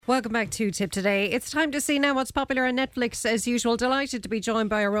Welcome back to Tip Today. It's time to see now what's popular on Netflix. As usual, delighted to be joined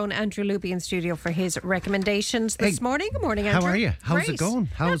by our own Andrew Luby in studio for his recommendations this morning. Good morning, Andrew. How are you? How's Great. it going?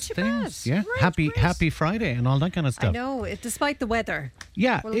 How's Not too things? bad. Yeah, Great. happy Friday and all that kind of stuff. I know, despite the weather.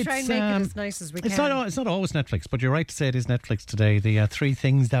 Yeah, We'll try and make it as nice as we it's can. It's not always Netflix, but you're right to say it is Netflix today. The three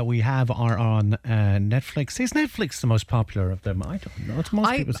things that we have are on Netflix. Is Netflix the most popular of them? I don't know. It's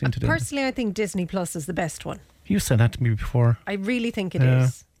most people seem to do. Personally, I think Disney Plus is the best one. You said that to me before. I really think it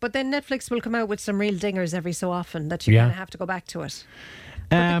is. But then Netflix will come out with some real dingers every so often that you kind of have to go back to it.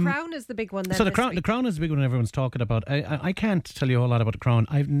 But The Crown is the big one then. So the Crown is the big one everyone's talking about. I can't tell you a whole lot about The Crown.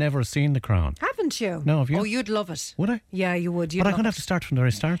 I've never seen The Crown. Haven't you? No, have you? Oh, you'd love it. Would I? Yeah, you would. But I'm going to have to start from the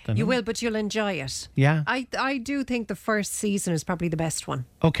very start then. You will, but you'll enjoy it. Yeah. I do think the first season is probably the best one.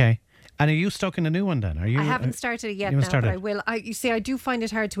 Okay. And are you stuck in a new one then? Are you? I haven't started it yet you now, haven't started? but I will. You see, I do find it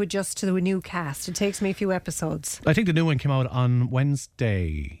hard to adjust to the new cast. It takes me a few episodes. I think the new one came out on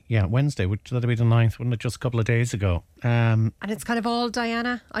Wednesday. Yeah, Wednesday, which that'll be the 9th, wasn't it? Just a couple of days ago. And it's kind of all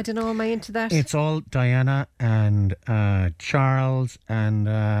Diana. I don't know, am I into that? It's all Diana and Charles and...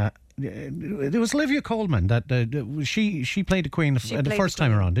 there was Olivia Colman that she played the Queen the first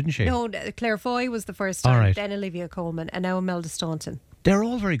time around, didn't she? No, Claire Foy was the first time, All right. then Olivia Colman, and now Imelda Staunton. They're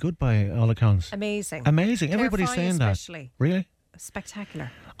all very good by all accounts. Amazing. Amazing. Claire Everybody's Foy saying that. especially. Really? Spectacular.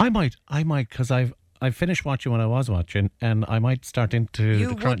 I might, because I've finished watching what I was watching, and I might start into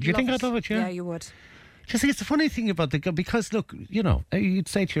The Crown. Do you think I'd love it? Yeah, you would. You see, it's the funny thing about because look, you know, you'd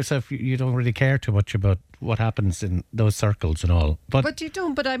say to yourself, you don't really care too much about what happens in those circles and all. But you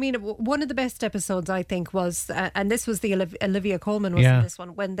don't. But I mean, one of the best episodes, I think, was, and this was the Olivia Colman was in this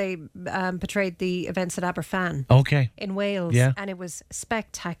one, when they portrayed the events at Aberfan. Okay. In Wales. Yeah. And it was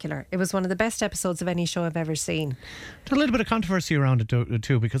spectacular. It was one of the best episodes of any show I've ever seen. There's a little bit of controversy around it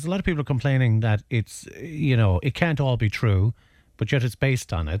too, because a lot of people are complaining that it's, you know, it can't all be true, but yet it's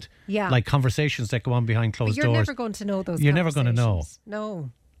based on it. Yeah. Like conversations that go on behind closed But you're doors. never going to know those You're never going to know. No.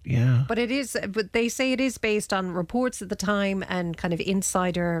 Yeah. But it is. But they say it is based on reports at the time and kind of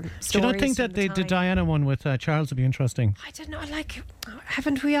insider stories. Do you not think that the the Diana one with Charles would be interesting? I don't know. Like,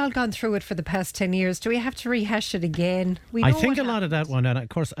 haven't we all gone through it for the past 10 years? Do we have to rehash it again? I think a lot of that one, and of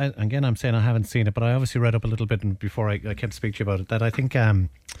course, again, I'm saying I haven't seen it, but I obviously read up a little bit before I came to speak to you about it. That I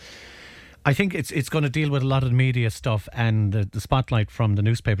think it's going to deal with a lot of the media stuff and the spotlight from the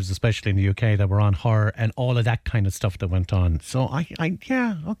newspapers, especially in the UK, that were on her and all of that kind of stuff that went on. So I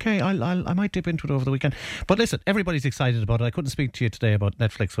might dip into it over the weekend. But listen, everybody's excited about it. I couldn't speak to you today about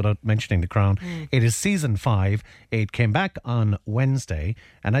Netflix without mentioning The Crown. It is season 5. It came back on Wednesday,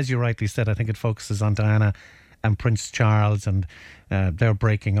 and as you rightly said, I think it focuses on Diana and Prince Charles, and they're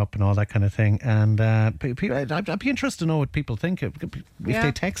breaking up and all that kind of thing. And I'd be interested to know what people think if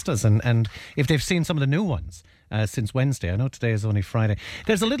they text us and if they've seen some of the new ones since Wednesday. I know today is only Friday.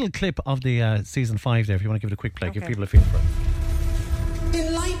 There's a little clip of the season 5 there if you want to give it a quick play, give people a feel for it.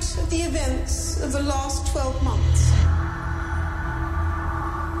 In light of the events of the last 12 months,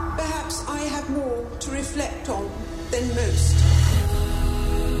 perhaps I have more to reflect on than most.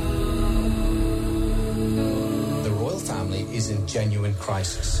 Family is in genuine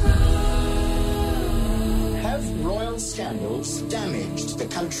crisis. Have royal scandals damaged the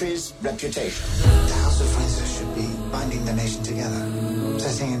country's reputation? The House of Windsor should be binding the nation together,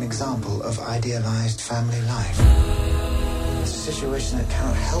 setting an example of idealised family life. It's a situation that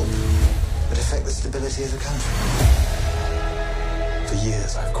cannot help but affect the stability of the country. For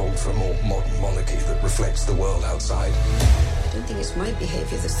years I've called for a more modern monarchy that reflects the world outside. I don't think it's my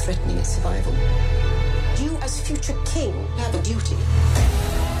behaviour that's threatening its survival. You, as future king, have a duty.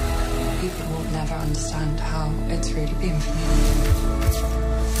 People will never understand how it's really been for me.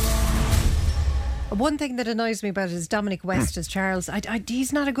 One thing that annoys me about it is Dominic West as Charles.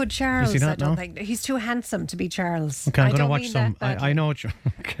 He's not a good Charles. Is he not? I don't No? think he's too handsome to be Charles. Okay, I'm going to don't watch mean some. that I know what you're...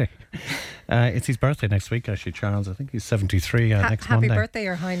 Okay. It's his birthday next week, actually, Charles. I think he's 73 next Happy Monday. birthday,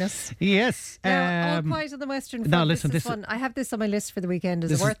 Your Highness. Yes. Now, All Quiet on the Western Front. Now, listen, this is fun. I have this on my list for the weekend.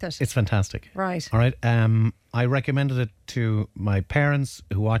 Is it worth it? It's fantastic. Right. All right. I recommended it to my parents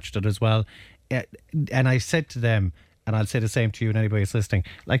who watched it as well. And I said to them, and I'll say the same to you and anybody who's listening,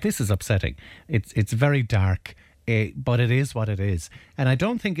 like, this is upsetting. It's very dark, but it is what it is. And I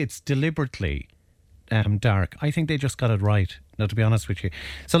don't think it's deliberately dark. I think they just got it right, now, to be honest with you.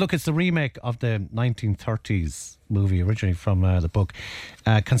 So look, it's the remake of the 1930s movie, originally from the book,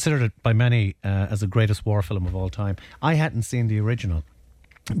 considered it by many as the greatest war film of all time. I hadn't seen the original.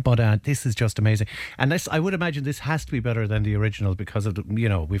 But this is just amazing, and this, I would imagine, this has to be better than the original because of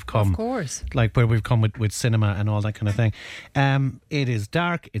we've come, of course, like where we've come with cinema and all that kind of thing. It is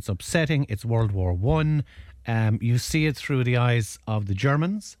dark, it's upsetting, it's World War I. You see it through the eyes of the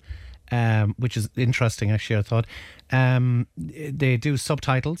Germans, which is interesting, actually, I thought. They do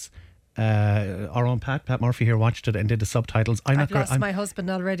subtitles. Our own Pat Murphy here watched it and did the subtitles. I've lost my husband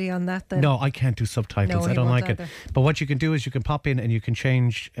already on that then. No, I can't do subtitles. No, I don't like either. it. But what you can do is you can pop in and you can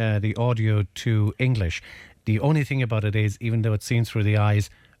change the audio to English. The only thing about it is, even though it's seen through the eyes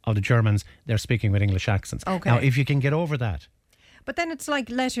of the Germans, they're speaking with English accents. Okay. Now, if you can get over that. But then it's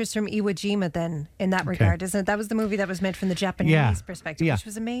like Letters from Iwo Jima then, in that regard, isn't it? That was the movie that was made from the Japanese perspective, which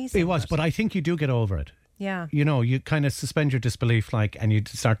was amazing. It was, but I think you do get over it. Yeah. You know, you kind of suspend your disbelief, like, and you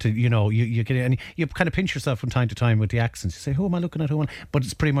start to, you know, you get, and you kind of pinch yourself from time to time with the accents. You say, who am I looking at? But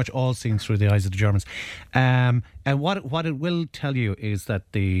it's pretty much all seen through the eyes of the Germans. And what it will tell you is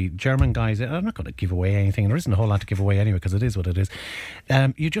that the German guys, I'm not going to give away anything. There isn't a whole lot to give away anyway, because it is what it is.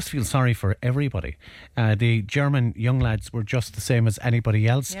 You just feel sorry for everybody. The German young lads were just the same as anybody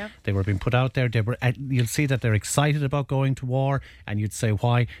else. Yeah. They were being put out there. You'll see that they're excited about going to war, and you'd say,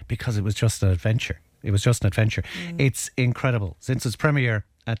 why? Because it was just an adventure. It was just an adventure. It's incredible. Since its premiere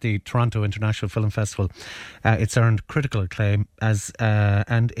at the Toronto International Film Festival, it's earned critical acclaim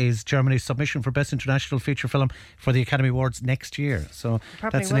and is Germany's submission for Best International Feature Film for the Academy Awards next year. So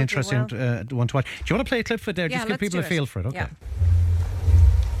probably that's an interesting one to watch. Do you want to play a clip for it there? Yeah, just give people a feel for it. Okay. Yeah.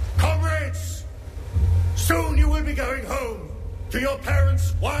 Comrades, soon you will be going home to your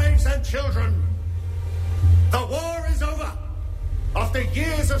parents, wives and children. The war is over. After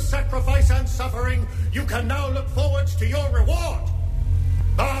years of sacrifice and suffering, you can now look forward to your reward.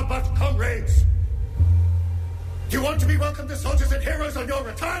 But comrades, do you want to be welcomed as soldiers and heroes on your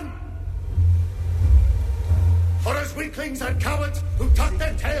return? Or as weaklings and cowards who tucked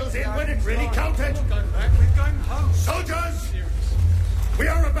their tails in when it really counted? Soldiers, we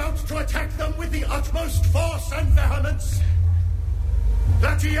are about to attack them with the utmost force and vehemence.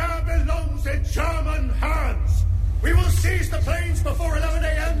 Latier belongs in German hands. We will seize the plains before 11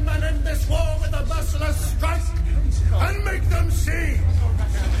 a.m. and end this war with a merciless strike and make them see.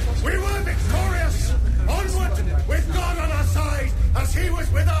 We were victorious. Onward with God on our side as he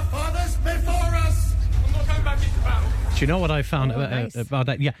was with our fathers before us. Do you know what I found about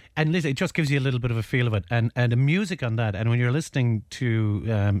that? Yeah, and Liz, it just gives you a little bit of a feel of it, and the music on that. And when you're listening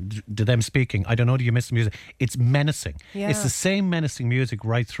to them speaking, I don't know, do you miss the music? It's menacing. Yeah. It's the same menacing music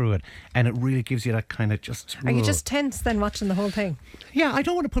right through it, and it really gives you that kind of just. Are you just tense then watching the whole thing? Yeah, I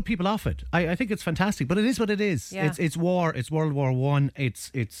don't want to put people off it. I think it's fantastic, but it is what it is. Yeah. It's war. It's World War I.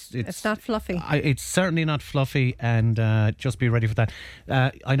 It's not fluffy. It's certainly not fluffy, and just be ready for that.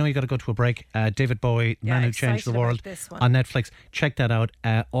 I know you got to go to a break. David Bowie, Man Who Changed the World, on Netflix. Check that out.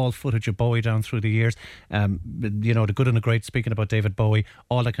 All footage of Bowie down through the years. You know, the good and the great, speaking about David Bowie,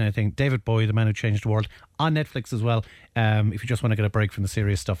 all that kind of thing. David Bowie, The Man Who Changed the World, on Netflix as well. If you just want to get a break from the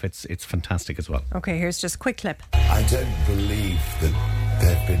serious stuff, it's fantastic as well. Okay, here's just a quick clip. I don't believe that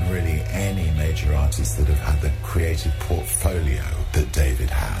there have been really any major artists that have had the creative portfolio that David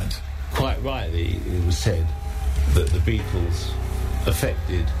had. Quite rightly, it was said that the Beatles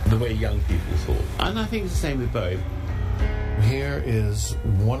affected the way young people thought. And I think it's the same with Bowie. Here is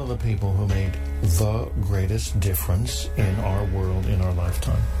one of the people who made the greatest difference in our world in our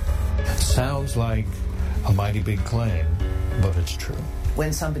lifetime. Sounds like a mighty big claim, but it's true.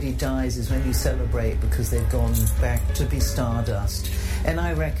 When somebody dies is when you celebrate because they've gone back to be stardust. And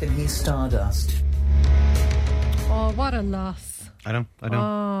I reckon he's stardust. Oh, what a loss. I know.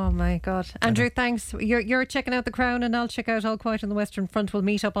 Oh my God. Andrew, thanks. You're checking out The Crown and I'll check out All Quiet on the Western Front. We'll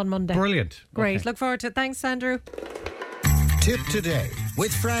meet up on Monday. Brilliant. Great. Okay. Look forward to it. Thanks, Andrew. Tip today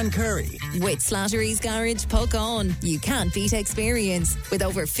with Fran Curry. With Slattery's Garage, puck on. You can't beat experience. With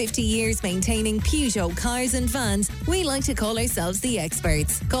over 50 years maintaining Peugeot cars and vans, we like to call ourselves the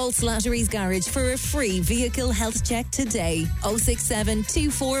experts. Call Slattery's Garage for a free vehicle health check today. 067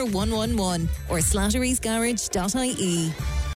 24111 or slatterysgarage.ie.